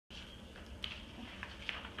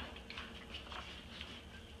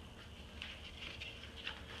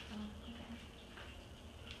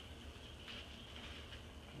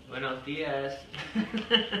Buenos dias. Good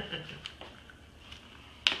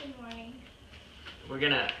morning. We're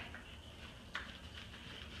gonna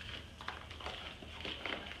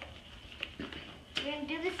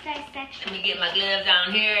do this dissection. Let me get my gloves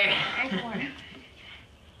on here. Earthworm.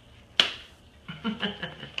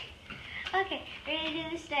 Okay, we're gonna do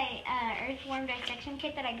this earthworm dissection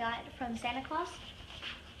kit that I got from Santa Claus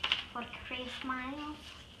for Christmas.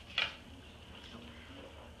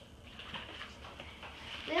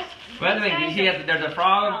 By the way, you see that there's a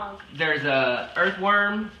frog, there's a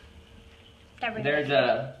earthworm, there's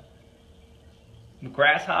a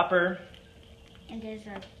grasshopper, and there's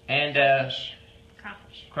a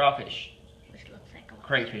crawfish, which looks like a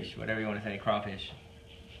crayfish, whatever you want to say, crawfish.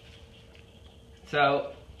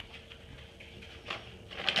 So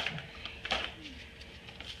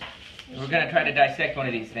we're gonna try to dissect one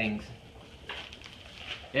of these things.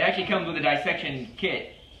 It actually comes with a dissection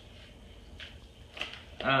kit.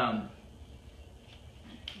 Oh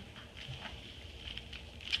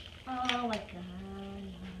my god.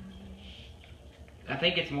 I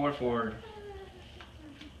think it's more for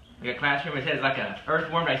like a classroom. It says like a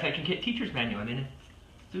earthworm dissection kit teacher's manual. I mean, it's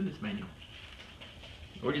student's manual.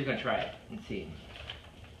 We're just gonna try it and see.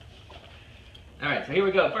 All right, so here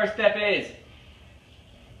we go. First step is,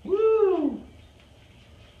 woo,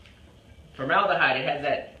 formaldehyde. It has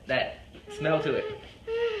that smell to it.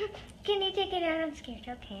 Can you take it out? I'm scared.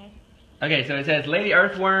 Okay. Okay, so it says lay the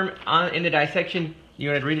earthworm in the dissection. You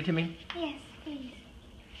want to read it to me? Yes, please.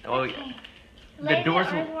 Oh, okay. Lay the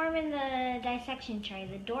earthworm in the dissection tray.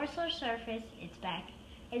 The dorsal surface, its back,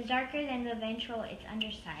 is darker than the ventral, its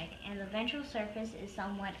underside, and the ventral surface is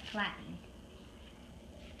somewhat flattened.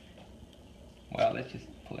 Well, let's just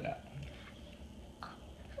pull it out. Oh,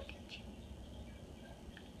 look at you.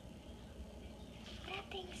 That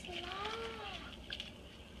thing's long.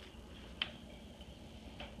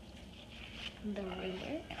 The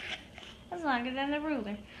ruler. That's longer than the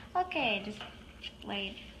ruler. Okay, just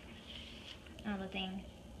wait on the thing.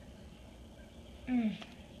 I'm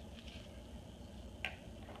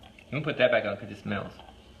gonna put that back on because it smells.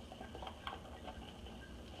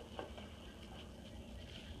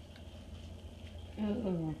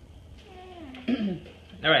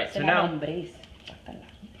 All right, so now.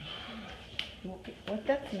 What's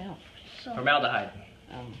that smell? Formaldehyde.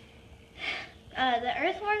 The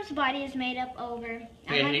earthworm's body is made up over.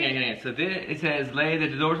 Okay. So this, it says lay the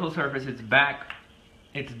dorsal surface, its back,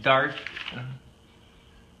 it's dark.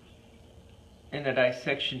 In the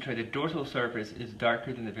dissection tray, the dorsal surface is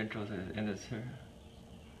darker than the ventral and the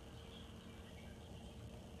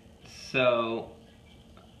so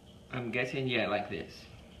I'm guessing, yeah, like this.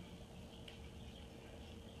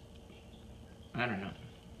 I don't know.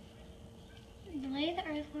 Lay the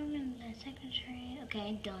earthworm in the second tray.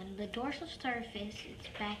 Okay, done. The dorsal surface, its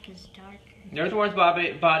back is darker. The earthworm's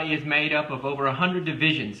body is made up of over 100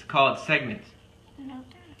 divisions called segments.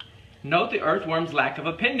 Note the earthworm's lack of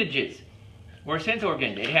appendages or sense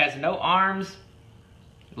organs. It has no arms,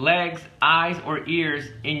 legs, eyes, or ears.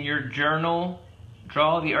 In your journal,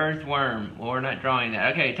 draw the earthworm. Well, we're not drawing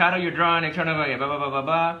that. Okay, title your drawing, external, blah, blah, blah, blah,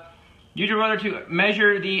 blah. Use your ruler to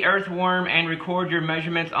measure the earthworm and record your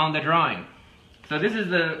measurements on the drawing. So this is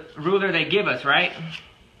the ruler they give us, right?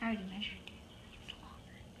 I already measured it.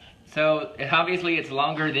 So obviously it's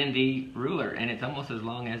longer than the ruler, and it's almost as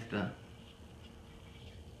long as the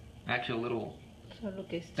actual little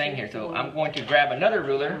thing here. So I'm going to grab another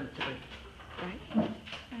ruler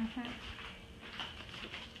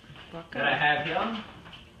that I have here.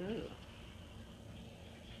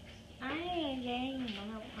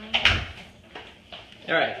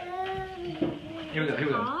 All right. Here we go.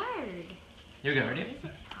 Hard. Here we go. Ready?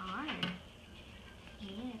 This is hard.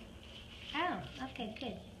 Yeah. Oh, okay,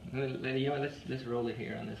 good. You know what? Let's roll it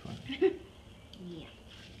here on this one. Yeah.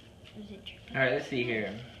 Is it tricky? All right. Let's see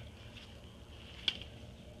here.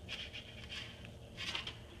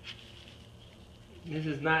 This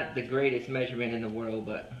is not the greatest measurement in the world,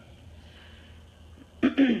 but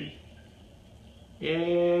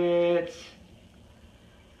it's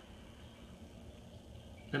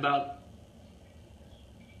about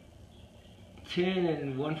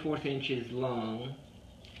 10 1/4 inches long.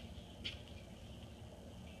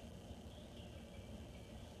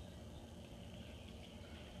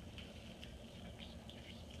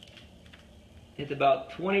 It's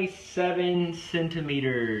about 27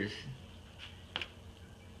 centimeters.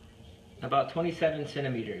 About 27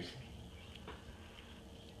 centimeters.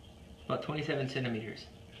 About 27 centimeters.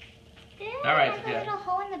 Ew, All right, there's a little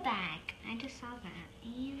hole in the back. I just saw that.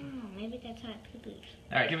 Ew, maybe that's how it poo-poos.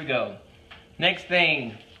 All right, here we go. Next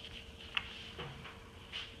thing.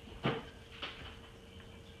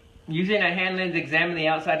 Using a hand lens, examine the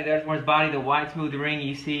outside of the earthworm's body. The white smooth ring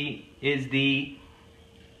you see is the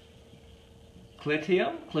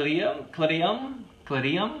clitium.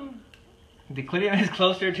 The clitium is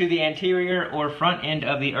closer to the anterior or front end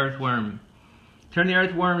of the earthworm. Turn the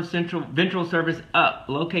earthworm's ventral surface up.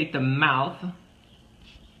 Locate the mouth.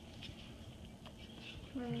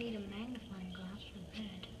 We need a magnifying glass for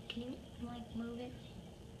that. Can you, like, move it?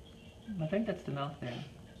 I think that's the mouth there.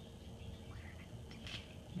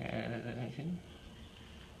 Yeah, let me see.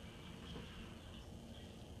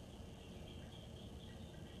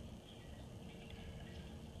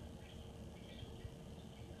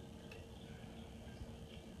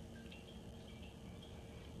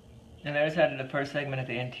 And there's out of the first segment at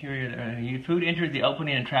the anterior. Your food enters the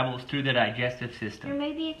opening and travels through the digestive Or system.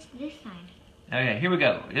 maybe it's this side. Okay, here we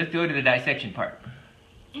go. Let's go to the dissection part.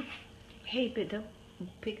 Hey, but don't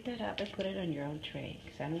pick that up and put it on your own tray,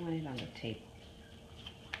 because I don't want it on the table.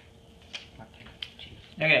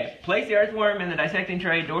 Okay, place the earthworm in the dissecting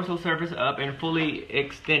tray, dorsal surface up and fully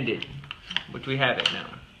extended, which we have it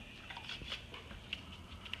now.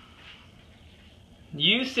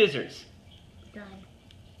 Use scissors. Done.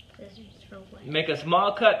 Scissors for what? Make a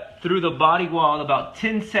small cut through the body wall, about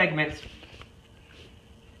 10 segments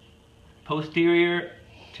posterior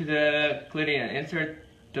to the clitium. Insert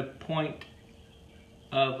the point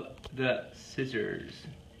of the scissors.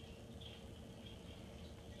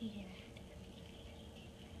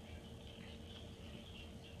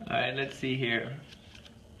 Alright, let's see here.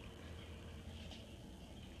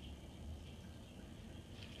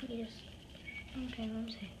 Yes. Okay, let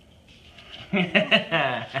me see.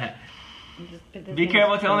 Be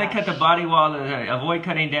careful to only cut the body wall to avoid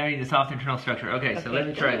cutting damage to the soft internal structure. Okay, so let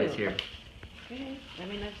me try this here. Okay, let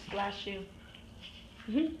me not splash you.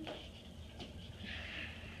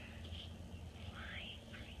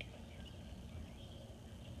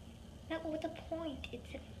 No, with the point.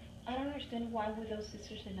 It's. I don't understand why with those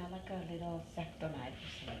scissors and not like a little secto knife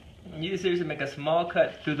or something. Use scissors to make a small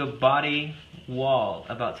cut through the body wall,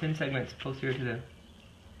 about 10 segments posterior to the...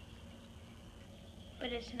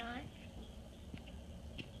 But it's not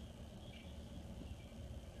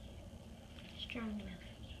strong enough.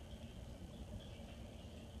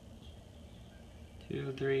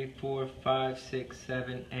 2, 3, 4, 5, 6,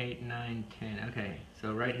 7, 8, 9, 10. Okay,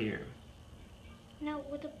 so right here. No,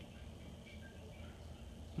 with the.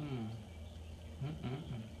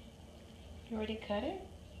 You already cut it?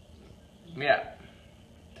 Yeah.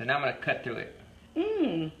 So now I'm going to cut through it.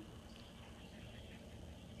 This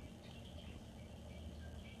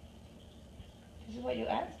is what you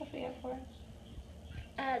asked Sophia for?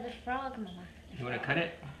 The frog, Mama. You want to cut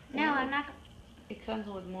it? No, I'm not. It comes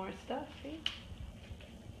with more stuff, see?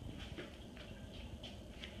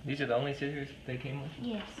 These are the only scissors they came with?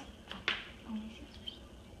 Yes. Only scissors.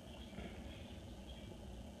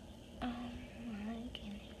 Oh my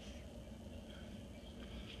goodness.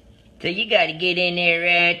 So you got to get in there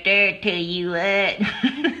right there, tell you what.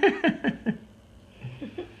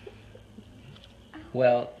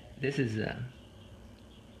 Well, this is a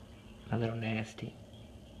little nasty.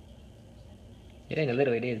 It ain't a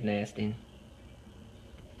little, it is nasty.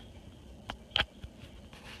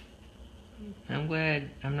 I'm glad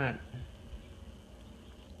I'm not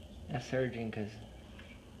a surgeon, because...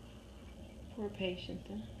 Poor patient,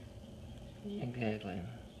 huh? Yeah. Exactly.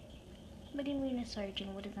 What do you mean a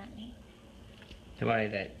surgeon? What does that mean? Somebody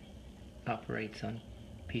that operates on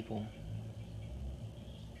people.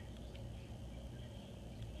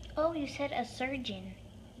 Oh, you said a surgeon.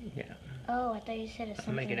 Yeah. Oh, I thought you said something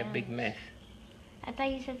I'm making a big else. mess. I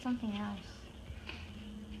thought you said something else.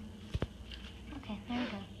 Okay, there we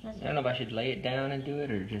go. That's I don't know if I should lay it down and do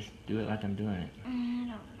it, or just do it like I'm doing it. I don't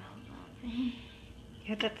know.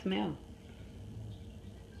 How's that smell?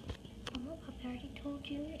 Oh, I already told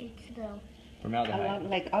you. It's the... Formaldehyde.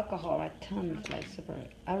 Like alcohol, like tons, like super.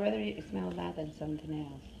 I'd rather it smell that than something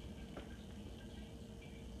else.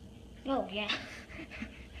 Oh, yeah.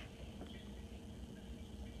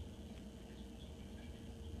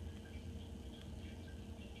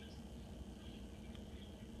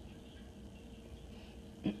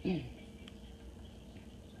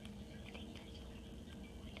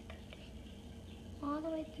 All the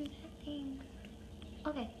way through that thing.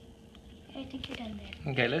 Okay. I think you're done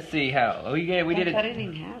there. Okay, let's see how. We did I cut it. it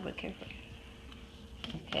in half, but careful.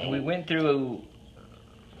 Okay. We went through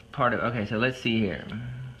part of. Okay, so let's see here.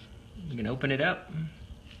 You can open it up.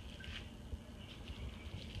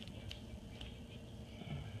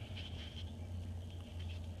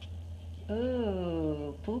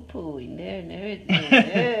 Oh, poo poo in there and everything.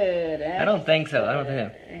 Good. I don't think so. I don't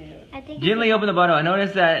think so. I think Gently open the bottle. I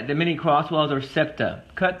notice that the many crosswells are septa.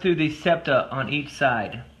 Cut through the septa on each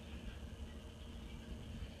side.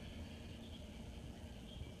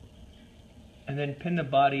 And then pin the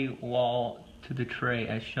body wall to the tray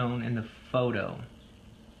as shown in the photo.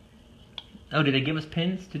 Oh, did they give us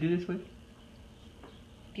pins to do this with?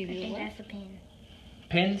 I think that's a pin.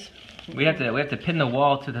 Pins? We have to pin the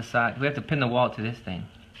wall to the side. We have to pin the wall to this thing.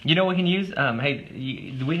 You know what we can use?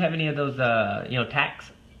 Hey, do we have any of those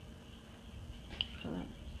tacks?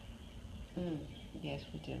 Yes,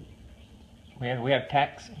 we do. We have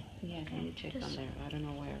tacks. Yeah, let me check on there. I don't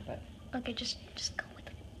know where, but Okay, just go with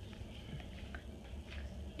it.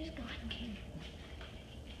 Just go with it.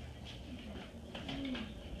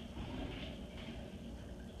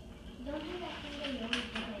 Don't do that thing that you always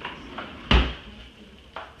do.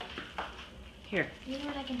 here. You know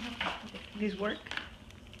what, I can help you with it. These work?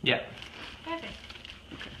 Yeah. Perfect.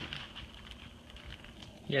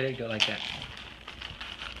 Yeah, they go like that.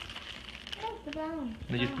 Oh, the brown.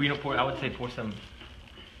 They just pour. I would say pour some.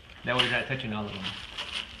 That way, you're not touching all of them.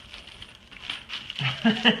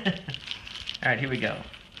 All right, here we go.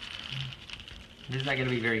 This is not gonna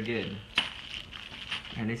be very good.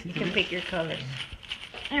 And this is You can pick your colors.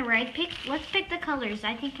 All right, let's pick the colors.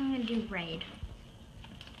 I think I'm gonna do red.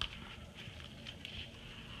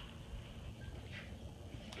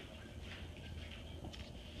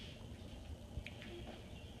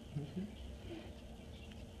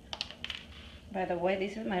 By the way,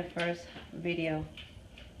 this is my first video,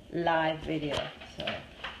 live video, so.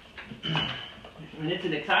 And it's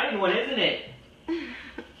an exciting one, isn't it?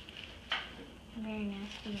 Very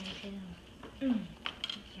nasty one too.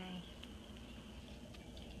 Okay.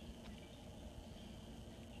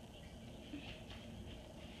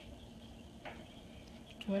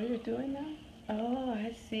 What are you doing now? Oh,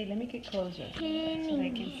 I see. Let me get closer so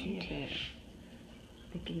they can see it better.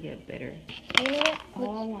 They can get better.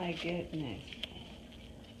 Oh my goodness.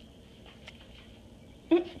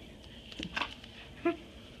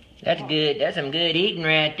 That's good. That's some good eating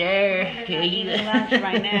right there. They're not eating lunch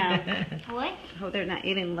right now. What? Oh, they're not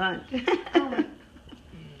eating lunch.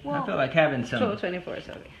 Oh. I feel like having some 12:24,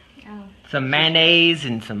 sorry. Oh. some mayonnaise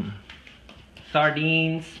and some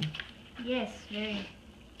sardines. Yes, very.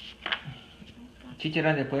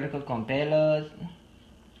 Chicharrón de puerco con pelos.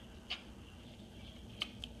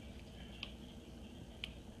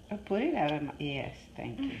 Oh, put it out of my, yes,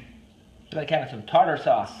 thank you. I feel like having some tartar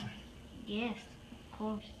sauce. Yes, of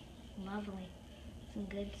course. Lovely. Some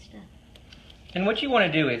good stuff. And what you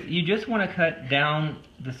want to do is you just want to cut down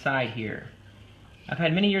the side here. I've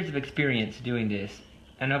had many years of experience doing this,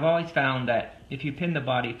 and I've always found that if you pin the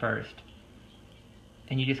body first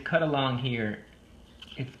and you just cut along here,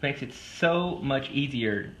 it makes it so much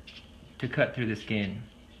easier to cut through the skin.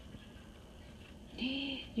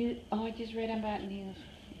 I just read about news.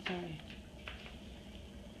 Sorry.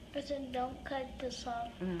 But then don't cut this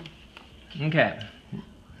off. Okay.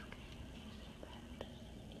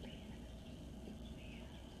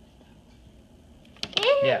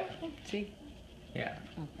 Yeah. See? Yeah.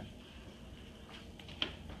 Okay.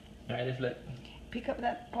 All right, let's look. Pick up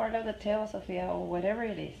that part of the tail, Sophia, or whatever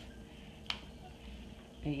it is.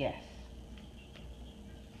 Yes.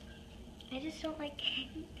 I just don't like.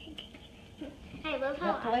 I love The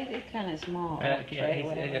how. plate is kind of small.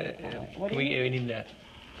 What do we you need? need that.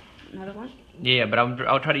 Another one? Yeah, but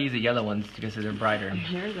I'll try to use the yellow ones because they're brighter.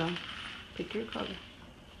 There you go. Pick your color.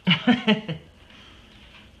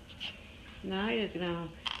 Now you're gonna.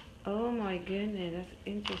 Oh my goodness, that's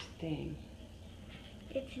interesting.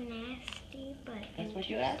 It's nasty, but That's what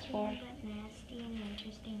you asked for. But nasty and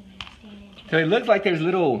interesting, nasty and interesting. So it looks like there's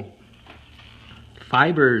little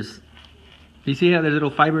fibers. You see how there's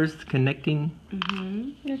little fibers connecting?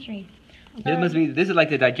 Mm-hmm. Let's read. This is like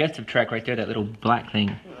the digestive tract right there, that little black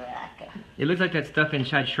thing. It looks like that stuff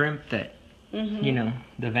inside shrimp that, you know,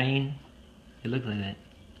 the vein. It looks like that.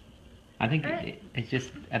 I think it's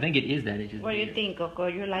just, I think it is that. It's just What do you think, Coco?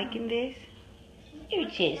 You liking this? You're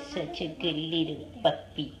just such a good little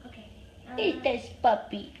puppy. Okay. It's this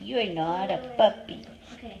puppy. You're not a puppy.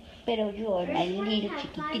 Okay. Pero you are my First one little has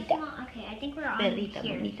five chiquitita. small- Okay, I think we're on Perrita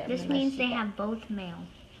here. bonita, This mamacita. means they have both male.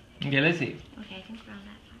 Okay, let's see. Okay, I think we're on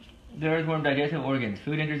that part. The earthworm digestive organs.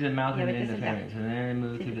 Food enters the mouth Yeah, and but then the this is that. pharynx. And then it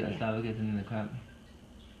moves to the Yeah. esophagus and then the crop.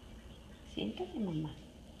 Siéntate, mamá.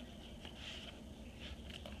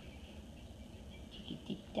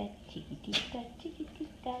 Chiquitita, chiquitita,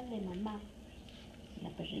 chiquitita de mamá. La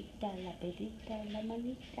perrita, la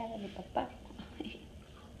manita de papá.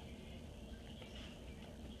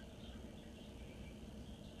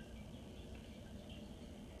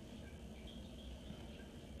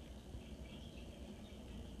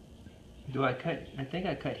 Do I cut? I think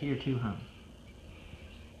I cut here too, huh?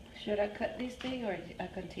 Should I cut this thing or I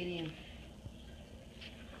continue?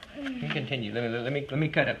 You continue. Let me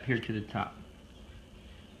cut up here to the top.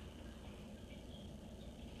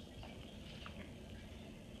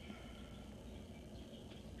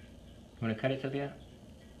 You wanna cut it, Sophia?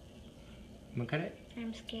 You wanna cut it?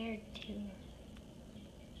 I'm scared too.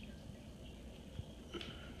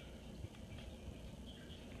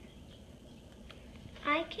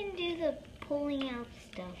 I can do the pulling out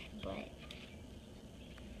stuff, but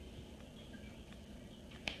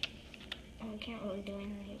I can't really do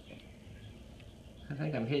anything. I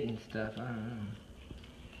think I'm hitting stuff. I don't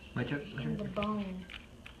know. And the bone.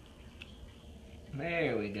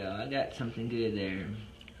 There we go. I got something good there. I'm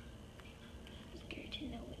scared to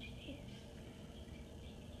know what it is.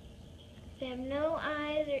 They have no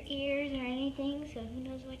eyes or ears or anything, so who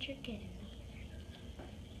knows what you're getting.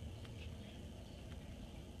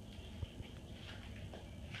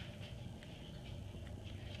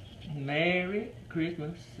 Merry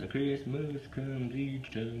Christmas, a Christmas comes each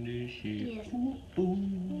time this year. Yes.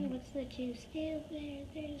 Boom. What's the juice? Still there.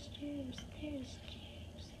 There's juice. There's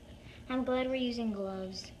juice. I'm glad we're using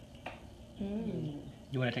gloves.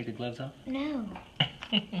 You want to take the gloves off? No.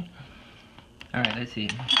 All right, let's see.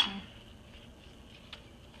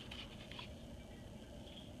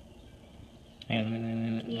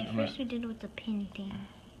 Yeah, first we did with the pin thing.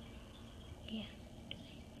 Yeah.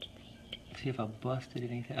 See if I busted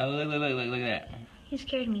anything. Oh, look at that. You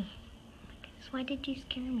scared me. Why did you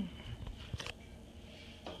scare me?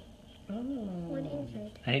 Oh. What is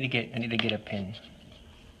it? I need to get a pin.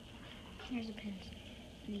 Here's the pins.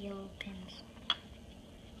 The yellow pins.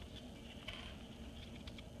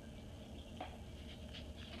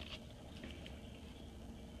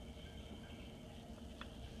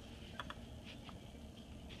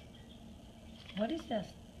 What is that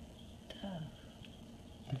stuff?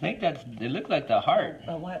 I think it looks like the heart.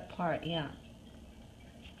 But what part? Yeah.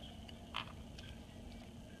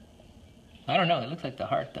 I don't know, it looks like the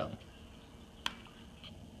heart though.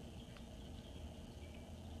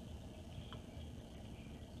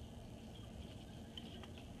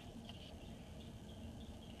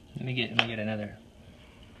 Let me get another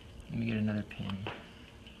pin.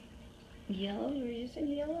 Yellow? You're using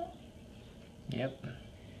yellow? Yep. That's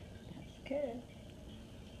good.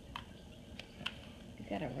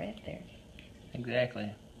 You got a red there.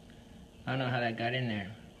 Exactly. I don't know how that got in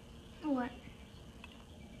there. What?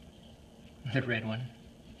 The red one.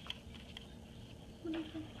 What is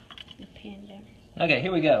it? The pin there. Okay,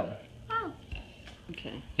 here we go. Oh.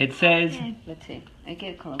 Okay. It says Let's see. I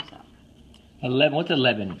get close up. 11. What's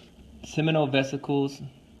 11? Seminal vesicles.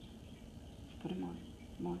 Put them on.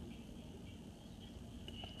 More.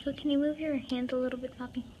 So can you move your hands a little bit,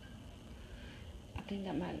 Poppy? I think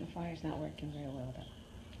that magnifier's not working very well though.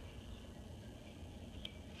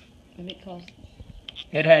 Let me close.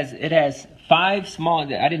 It has 5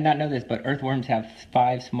 small. I did not know this, but earthworms have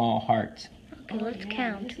 5 small hearts. Okay, let's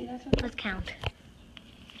count. See, that's Let's count.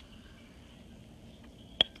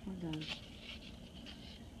 Hold on.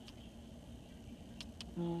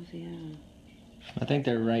 Oh, yeah. I think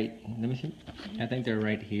they're right. Let me see. I think they're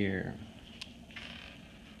right here.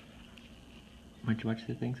 Watch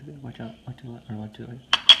the things. Watch out. Watch it.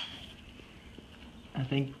 I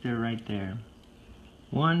think they're right there.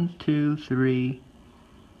 1, 2, 3.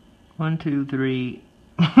 1, 2, 3.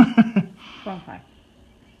 4, 5.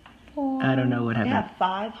 I don't know what They happened. have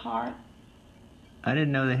 5 hearts. I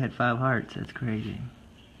didn't know they had 5 hearts. That's crazy.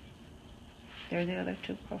 They're the other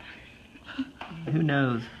 2 parts. Who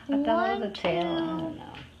knows? I thought it was 1, a tail. I 2. don't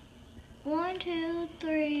know. 1, 2,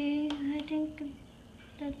 3. I think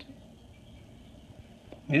that's.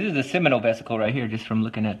 This is the seminal vesicle right here, just from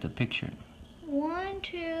looking at the picture. 1,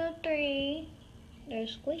 2, 3. They're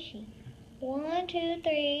squishy. 1, 2,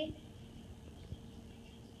 3.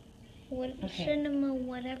 What Okay. cinema,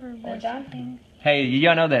 whatever vessel thing. Hey,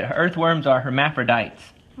 y'all know that earthworms are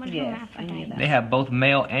hermaphrodites. What Yes, I knew hermaphrodite? that. They have both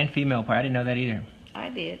male and female part. I didn't know that either. I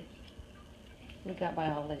did. We got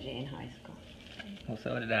biology in high school. Well,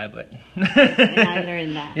 so did I, but... And I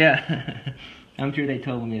learned that. Yeah. I'm sure they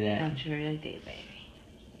told me that. I'm sure I did, baby.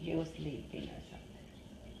 You was sleeping or something.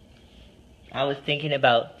 I was thinking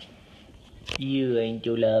about you and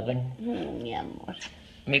your loving. Mi amor.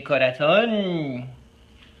 Mi corazón.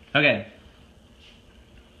 Okay.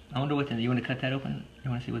 I wonder what's in there. You want to cut that open? You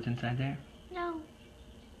want to see what's inside there? No.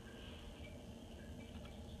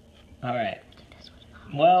 Alright.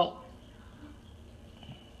 Well,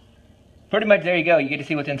 pretty much there you go. You get to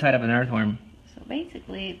see what's inside of an earthworm. So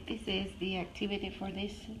basically, this is the activity for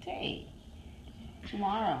this day.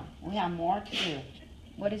 Tomorrow, we have more to do.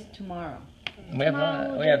 What is tomorrow? We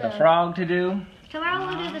have the frog to do. Tomorrow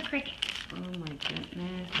we'll do the cricket. Oh my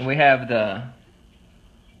goodness. And we have the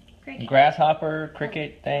Cricket. grasshopper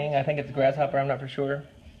cricket thing. I think it's a grasshopper. I'm not for sure.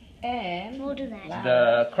 And We'll do that.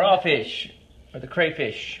 The crawfish or the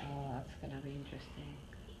crayfish. oh, that's gonna be interesting.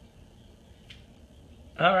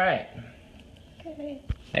 All right.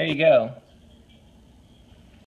 There you go.